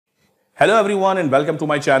Hello everyone and welcome to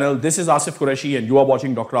my channel. This is Asif Qureshi and you are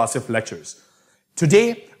watching Dr. Asif Lectures.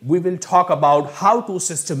 Today we will talk about how to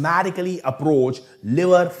systematically approach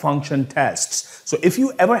liver function tests. So if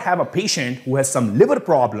you ever have a patient who has some liver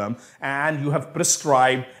problem and you have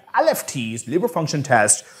prescribed LFTs, liver function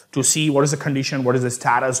tests, to see what is the condition, what is the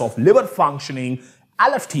status of liver functioning,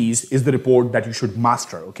 LFTs is the report that you should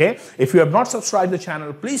master, okay? If you have not subscribed the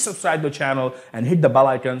channel, please subscribe the channel and hit the bell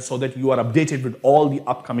icon so that you are updated with all the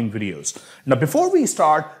upcoming videos. Now, before we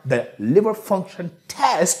start the liver function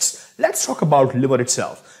tests, let's talk about liver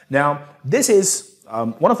itself. Now, this is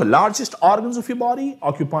one of the largest organs of your body,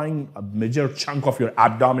 occupying a major chunk of your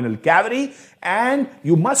abdominal cavity, and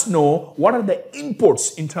you must know what are the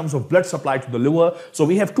inputs in terms of blood supply to the liver. So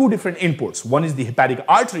we have two different inputs. One is the hepatic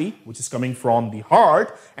artery, which is coming from the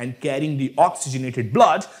heart and carrying the oxygenated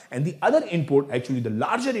blood, and the other input, actually the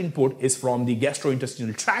larger input, is from the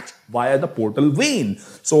gastrointestinal tract via the portal vein.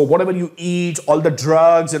 So whatever you eat, all the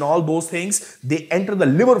drugs and all those things, they enter the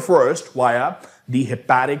liver first via the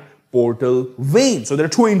hepatic portal vein. So there are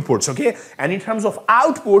two inputs, okay? And in terms of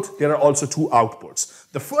output, there are also two outputs.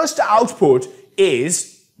 The first output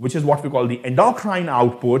is, which is what we call the endocrine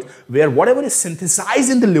output, where whatever is synthesized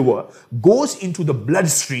in the liver goes into the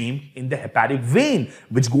bloodstream in the hepatic vein,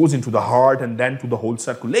 which goes into the heart and then to the whole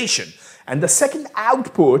circulation. And the second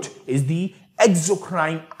output is the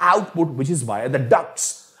exocrine output, which is via the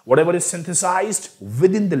ducts. Whatever is synthesized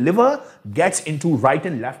within the liver gets into right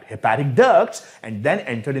and left hepatic ducts and then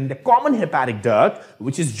entered in the common hepatic duct,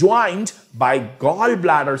 which is joined by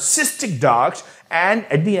gallbladder cystic duct, and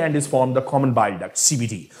at the end is formed the common bile duct,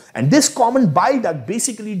 CBD. And this common bile duct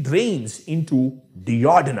basically drains into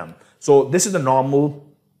duodenum. So this is the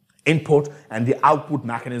normal input and the output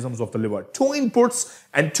mechanisms of the liver. Two inputs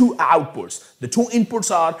and two outputs. The two inputs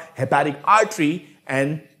are hepatic artery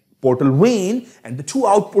and portal vein, and the two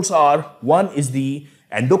outputs are, one is the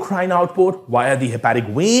endocrine output via the hepatic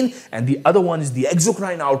vein, and the other one is the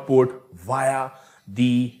exocrine output via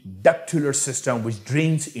the ductular system, which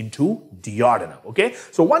drains into duodenum, okay?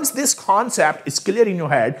 So once this concept is clear in your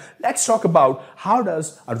head, let's talk about how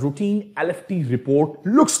does a routine LFT report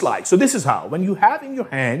looks like. So this is how, when you have in your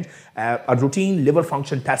hand a routine liver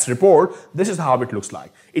function test report, this is how it looks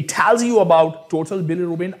like. It tells you about total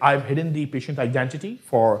bilirubin. I've hidden the patient identity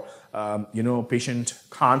for patient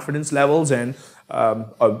confidence levels and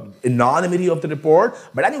anonymity of the report.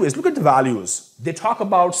 But anyways, look at the values. They talk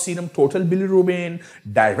about serum total bilirubin,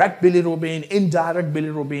 direct bilirubin, indirect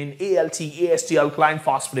bilirubin, ALT, AST, alkaline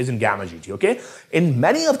phosphatase, and gamma GT, okay? In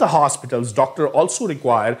many of the hospitals, doctors also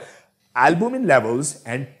require albumin levels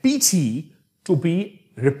and PT to be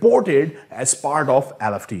reported as part of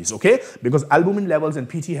LFTs, okay? Because albumin levels and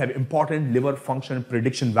PT have important liver function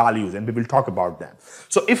prediction values, and we will talk about them.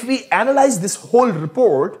 So if we analyze this whole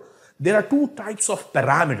report, there are two types of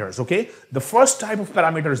parameters, okay? The first type of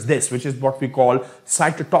parameter is this, which is what we call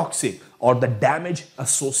cytotoxic or the damage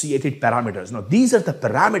associated parameters. Now, these are the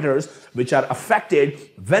parameters which are affected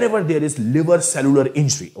whenever there is liver cellular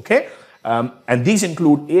injury, okay? And these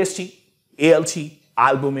include AST, ALT,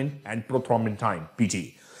 albumin, and prothrombin time,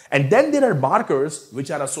 PT. And then there are markers which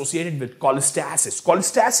are associated with cholestasis.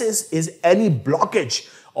 Cholestasis is any blockage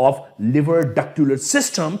of liver ductular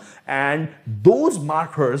system, and those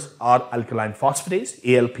markers are alkaline phosphatase,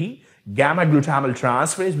 ALP, gamma glutamyl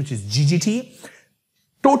transferase, which is GGT,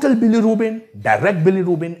 total bilirubin, direct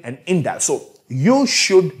bilirubin, and indirect. So you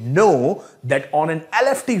should know that on an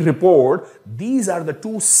LFT report, these are the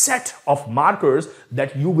two set of markers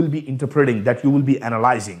that you will be interpreting, that you will be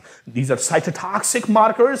analyzing. These are cytotoxic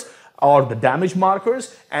markers or the damage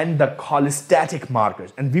markers and the cholestatic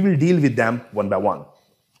markers, and we will deal with them one by one.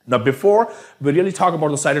 Now, before we really talk about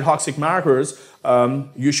the cytotoxic markers,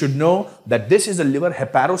 you should know that this is a liver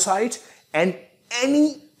hepatocyte, and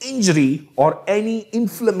any injury or any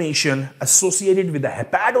inflammation associated with the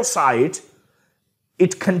hepatocyte,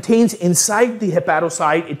 it contains inside the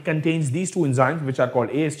hepatocyte, it contains these two enzymes which are called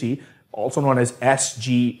AST, also known as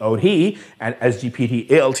SGOT and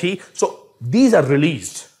SGPT-ALT. So these are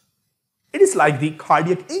released. It is like the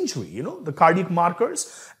cardiac injury, you know, the cardiac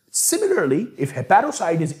markers. Similarly, if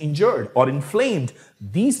hepatocyte is injured or inflamed,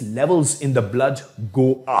 these levels in the blood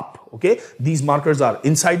go up, okay? These markers are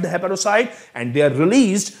inside the hepatocyte and they are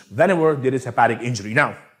released whenever there is hepatic injury.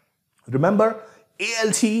 Now, remember,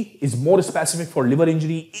 ALT is more specific for liver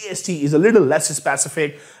injury, AST is a little less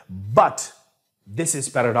specific, but this is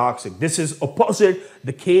paradoxic. This is opposite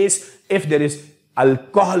the case if there is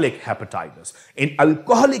alcoholic hepatitis. In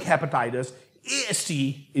alcoholic hepatitis, AST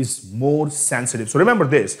is more sensitive. So remember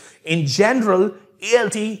this, in general,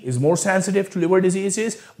 ALT is more sensitive to liver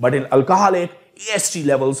diseases, but in alcoholic, AST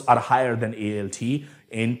levels are higher than ALT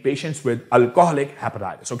in patients with alcoholic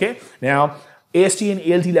hepatitis, okay? Now, AST and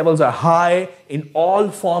ALT levels are high in all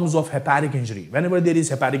forms of hepatic injury. Whenever there is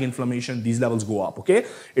hepatic inflammation, these levels go up, okay?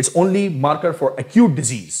 It's only marker for acute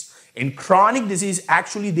disease. In chronic disease,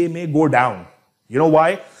 actually, they may go down. You know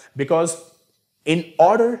why? Because in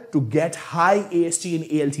order to get high AST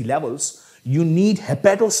and ALT levels, you need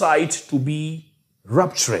hepatocyte to be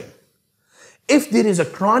rupturing. If there is a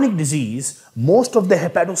chronic disease, most of the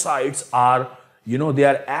hepatocytes are, they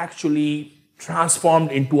are actually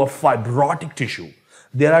transformed into a fibrotic tissue.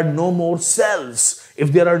 There are no more cells.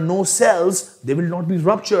 If there are no cells, they will not be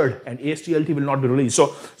ruptured and AST-ALT will not be released.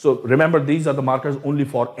 So remember, these are the markers only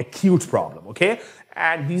for acute problem, okay?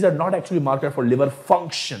 And these are not actually markers for liver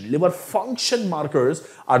function. Liver function markers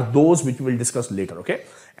are those which we will discuss later, okay?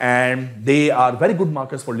 And they are very good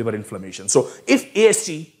markers for liver inflammation. So if AST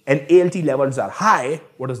and ALT levels are high,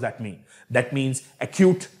 what does that mean? That means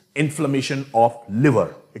acute inflammation of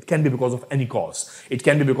liver. It can be because of any cause. It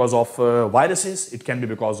can be because of viruses. It can be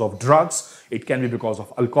because of drugs. It can be because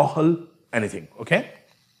of alcohol, anything, okay?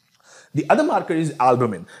 The other marker is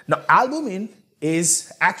albumin. Now, albumin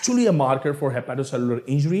is actually a marker for hepatocellular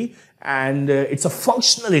injury, and it's a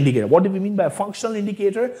functional indicator. What do we mean by a functional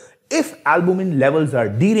indicator? If albumin levels are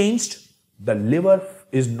deranged, the liver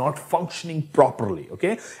is not functioning properly,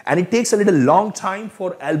 okay? And it takes a little long time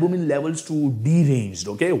for albumin levels to deranged,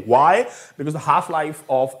 okay? Why? Because the half-life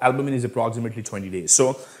of albumin is approximately 20 days.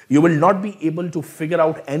 So you will not be able to figure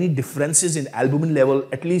out any differences in albumin level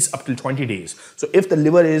at least up till 20 days. So if the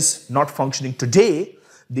liver is not functioning today,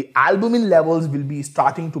 the albumin levels will be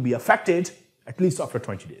starting to be affected at least after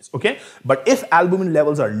 20 days, okay? But if albumin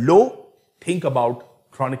levels are low, think about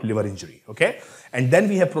chronic liver injury, okay? And then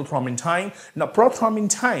we have prothrombin time. Now, prothrombin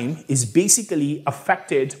time is basically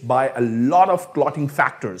affected by a lot of clotting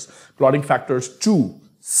factors. Clotting factors 2,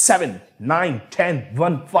 7, 9, 10,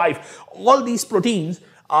 1, 5. All these proteins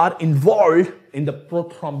are involved in the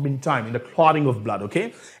prothrombin time, in the clotting of blood,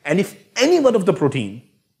 okay? And if any one of the protein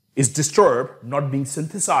is disturbed, not being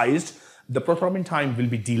synthesized, the prothrombin time will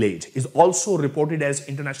be delayed. Is also reported as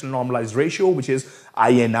international normalized ratio, which is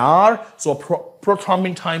INR. So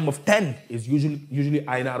prothrombin time of 10 is usually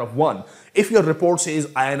INR of 1. If your report says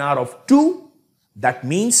INR of 2, that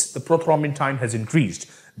means the prothrombin time has increased.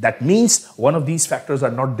 That means one of these factors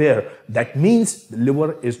are not there. That means the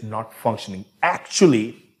liver is not functioning.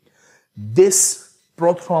 Actually, this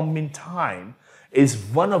prothrombin time is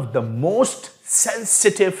one of the most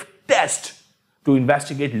sensitive tests to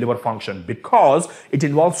investigate liver function because it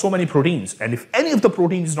involves so many proteins. And if any of the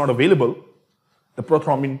proteins is not available, the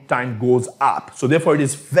prothrombin time goes up. So therefore, it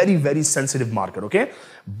is very, very sensitive marker, okay?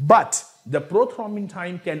 But the prothrombin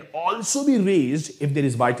time can also be raised if there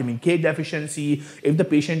is vitamin K deficiency, if the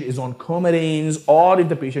patient is on coumarins, or if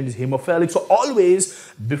the patient is hemophilic. So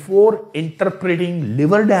always, before interpreting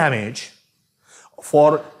liver damage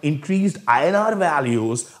for increased INR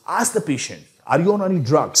values, ask the patient, are you on any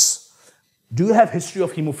drugs? Do you have history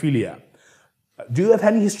of hemophilia? Do you have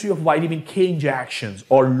any history of vitamin K injections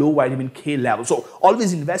or low vitamin K levels? So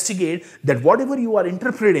always investigate that whatever you are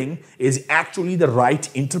interpreting is actually the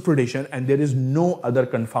right interpretation and there is no other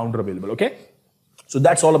confounder available, okay? So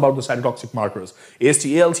that's all about the cytotoxic markers, AST,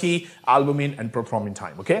 ALT, albumin, and prothrombin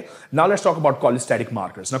time, okay? Now let's talk about cholestatic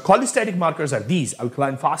markers. Now cholestatic markers are these: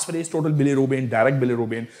 alkaline phosphatase, total bilirubin, direct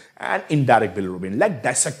bilirubin, and indirect bilirubin. Let's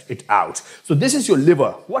dissect it out. So this is your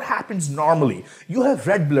liver. What happens normally? You have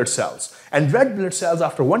red blood cells, and red blood cells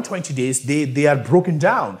after 120 days, they are broken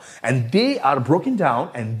down, and they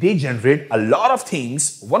generate a lot of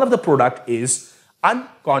things. One of the product is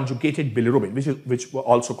unconjugated bilirubin, which were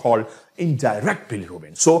also called indirect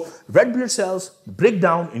bilirubin. So red blood cells break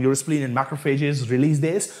down in your spleen and macrophages, release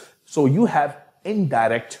this. So you have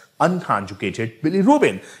indirect unconjugated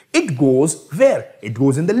bilirubin. It goes where? It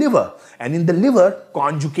goes in the liver. And in the liver,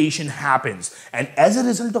 conjugation happens. And as a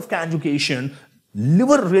result of conjugation,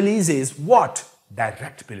 liver releases what?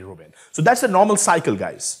 Direct bilirubin. So that's the normal cycle,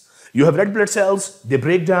 guys. You have red blood cells, they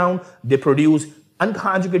break down, they produce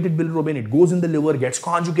unconjugated bilirubin, it goes in the liver, gets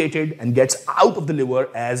conjugated and gets out of the liver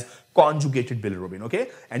as conjugated bilirubin,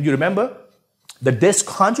 okay? And you remember that this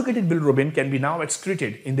conjugated bilirubin can be now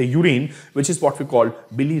excreted in the urine, which is what we call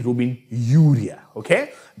bilirubinuria,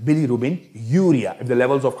 okay? Bilirubinuria, if the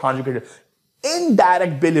levels of conjugated.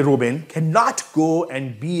 Indirect bilirubin cannot go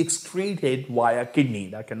and be excreted via kidney.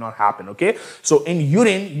 That cannot happen, okay? So in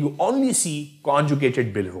urine, you only see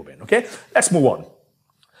conjugated bilirubin, okay? Let's move on.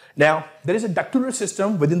 Now, there is a ductular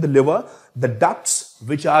system within the liver. The ducts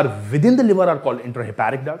which are within the liver are called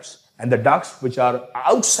intrahepatic ducts, And the ducts which are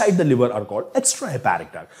outside the liver are called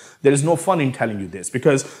extrahepatic duct. There is no fun in telling you this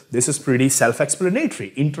because this is pretty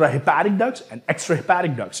self-explanatory. Intrahepatic ducts and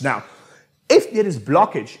extrahepatic ducts. Now, if there is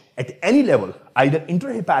blockage at any level, either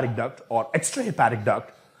intrahepatic duct or extrahepatic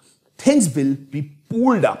duct, things will be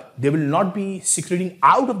pooled up. They will not be secreting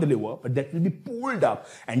out of the liver, but that will be pooled up.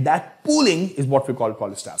 And that pooling is what we call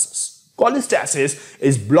cholestasis. Cholestasis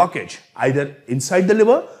is blockage either inside the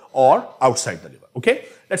liver or outside the liver. Okay,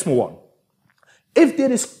 let's move on. If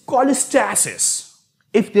there is cholestasis,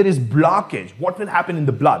 if there is blockage, what will happen in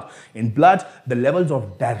the blood? In blood, the levels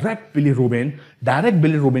of direct bilirubin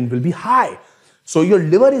will be high. So your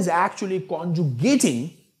liver is actually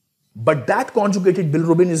conjugating, but that conjugated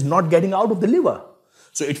bilirubin is not getting out of the liver.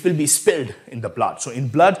 So it will be spilled in the blood. So in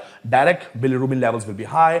blood, direct bilirubin levels will be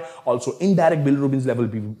high. Also indirect bilirubin level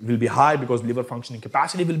will be high because liver functioning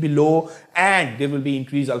capacity will be low and there will be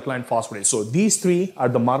increased alkaline phosphatase. So these three are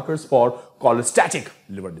the markers for cholestatic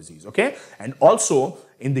liver disease, okay? And also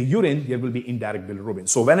in the urine, there will be indirect bilirubin.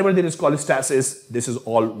 So whenever there is cholestasis, this is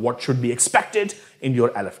all what should be expected in your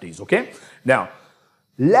LFTs, okay? Now,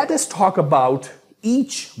 let us talk about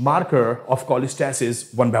each marker of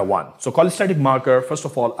cholestasis one by one. So cholestatic marker, first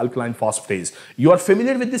of all, alkaline phosphatase. You are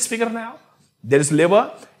familiar with this figure now? There is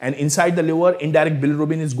liver, and inside the liver, indirect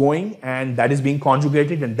bilirubin is going, and that is being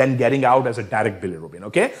conjugated and then getting out as a direct bilirubin,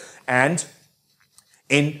 okay? And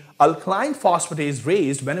in alkaline phosphatase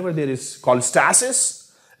raised, whenever there is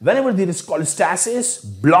cholestasis,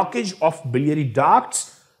 blockage of biliary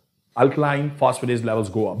ducts, alkaline phosphatase levels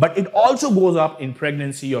go up. But it also goes up in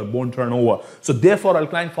pregnancy or bone turnover. So therefore,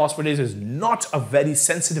 alkaline phosphatase is not a very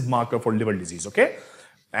sensitive marker for liver disease, okay?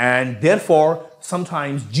 And therefore,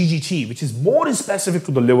 sometimes GGT, which is more specific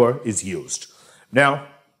to the liver, is used. Now,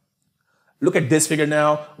 look at this figure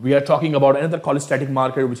now. We are talking about another cholestatic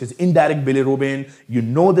marker, which is indirect bilirubin. You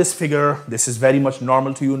know this figure. This is very much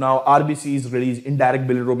normal to you now. RBCs release indirect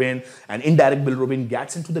bilirubin, and indirect bilirubin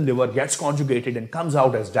gets into the liver, gets conjugated, and comes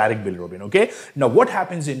out as direct bilirubin, okay? Now, what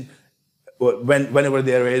happens whenever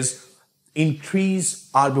there is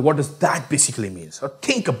increased RB? What does that basically mean? So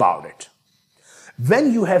think about it.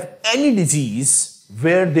 When you have any disease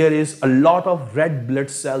where there is a lot of red blood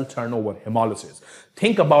cell turnover, hemolysis,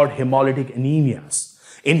 think about hemolytic anemias.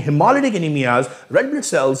 In hemolytic anemias, red blood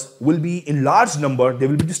cells will be in large number, they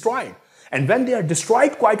will be destroyed. And when they are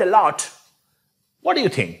destroyed quite a lot, what do you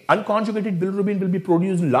think? Unconjugated bilirubin will be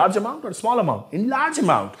produced in large amount or small amount? In large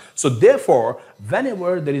amount. So therefore,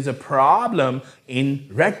 whenever there is a problem in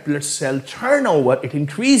red blood cell turnover, it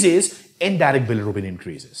increases, indirect bilirubin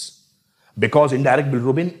increases. Because indirect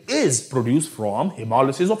bilirubin is produced from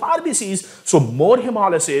hemolysis of RBCs. So more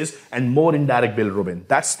hemolysis and more indirect bilirubin.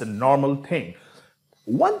 That's the normal thing.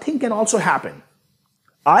 One thing can also happen.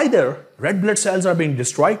 Either red blood cells are being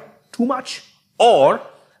destroyed too much, or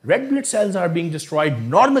red blood cells are being destroyed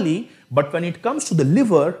normally, but when it comes to the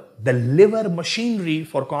liver machinery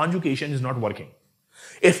for conjugation is not working.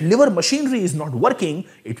 If liver machinery is not working,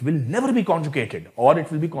 it will never be conjugated, or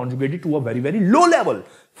it will be conjugated to a very, very low level.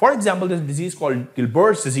 For example, there's a disease called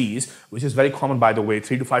Gilbert's disease, which is very common, by the way.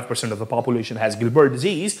 3 to 5% of the population has Gilbert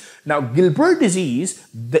disease. Now, Gilbert disease,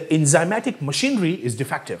 the enzymatic machinery is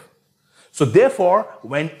defective. So therefore,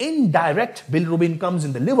 when indirect bilirubin comes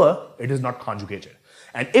in the liver, it is not conjugated.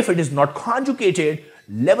 And if it is not conjugated,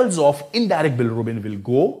 levels of indirect bilirubin will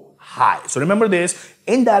go high. So remember this,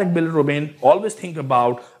 indirect bilirubin, always think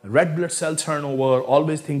about red blood cell turnover,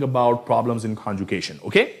 always think about problems in conjugation,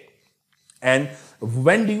 okay? And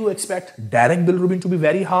when do you expect direct bilirubin to be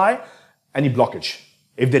very high? Any blockage.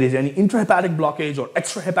 If there is any intrahepatic blockage or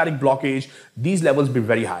extrahepatic blockage, these levels will be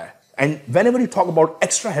very high. And whenever you talk about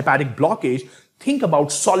extrahepatic blockage, think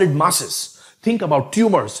about solid masses, think about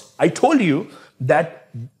tumors. I told you that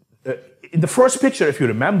in the first picture, if you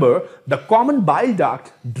remember, the common bile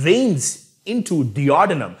duct drains into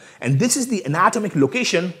duodenum, and this is the anatomic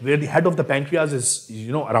location where the head of the pancreas is,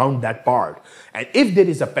 around that part. And if there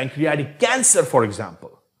is a pancreatic cancer, for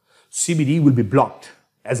example, CBD will be blocked,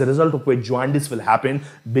 as a result of which jaundice will happen,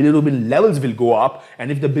 bilirubin levels will go up,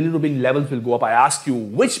 and if the bilirubin levels will go up, I ask you,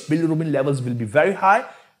 which bilirubin levels will be very high?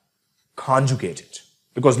 Conjugated.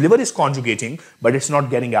 Because liver is conjugating, but it's not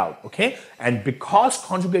getting out, okay? And because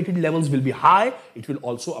conjugated levels will be high, it will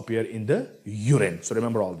also appear in the urine. So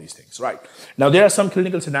remember all these things, right? Now, there are some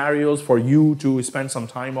clinical scenarios for you to spend some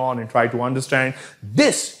time on and try to understand.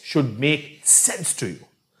 This should make sense to you.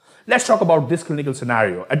 Let's talk about this clinical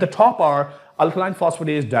scenario. At the top are alkaline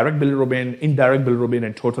phosphatase, direct bilirubin, indirect bilirubin,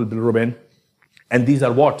 and total bilirubin. And these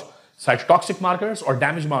are what? Cytotoxic markers or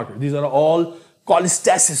damage markers. These are all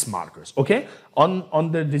cholestasis markers, okay?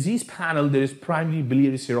 On the disease panel, there is primary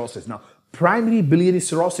biliary cirrhosis. Now, primary biliary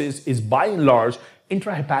cirrhosis is by and large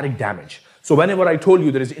intrahepatic damage. So whenever I told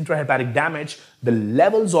you there is intrahepatic damage, the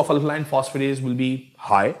levels of alkaline phosphatase will be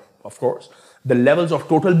high, of course. The levels of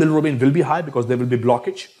total bilirubin will be high because there will be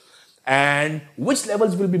blockage. And which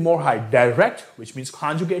levels will be more high? Direct, which means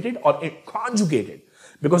conjugated, or conjugated.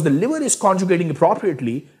 Because the liver is conjugating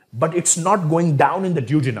appropriately, but it's not going down in the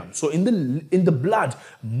duodenum. So in the blood,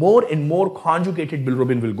 more and more conjugated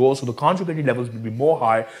bilirubin will go. So the conjugated levels will be more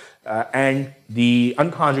high, and the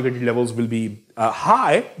unconjugated levels will be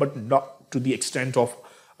high, but not to the extent of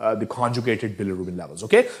the conjugated bilirubin levels,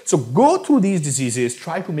 okay? So go through these diseases,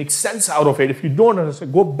 try to make sense out of it. If you don't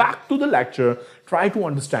understand, go back to the lecture, try to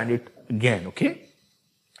understand it again, okay?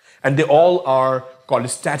 And they all are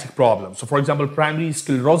cholestatic problems. So for example, primary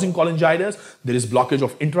sclerosing cholangitis, there is blockage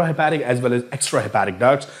of intrahepatic as well as extrahepatic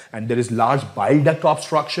ducts, and there is large bile duct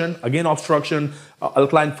obstruction. Again, obstruction,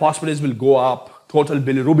 alkaline phosphatase will go up, total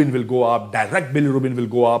bilirubin will go up, direct bilirubin will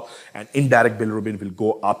go up, and indirect bilirubin will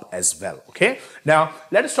go up as well, okay? Now,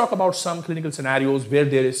 let us talk about some clinical scenarios where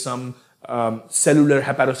there is some cellular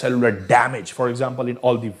hepatocellular damage. For example, in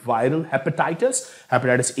all the viral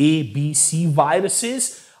hepatitis A, B, C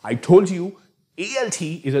viruses, I told you ALT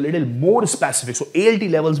is a little more specific. So ALT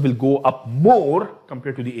levels will go up more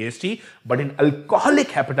compared to the AST, but in alcoholic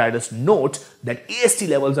hepatitis, note that AST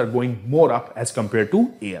levels are going more up as compared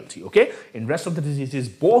to ALT, okay? In rest of the diseases,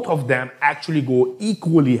 both of them actually go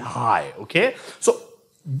equally high, okay? So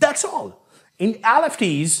that's all. In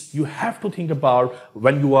LFTs, you have to think about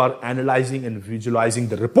when you are analyzing and visualizing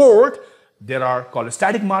the report, there are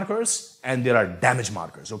cholestatic markers and there are damage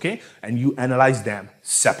markers, okay? And you analyze them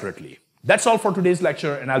separately. That's all for today's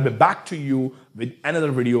lecture, and I'll be back to you with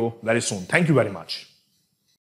another video very soon. Thank you very much.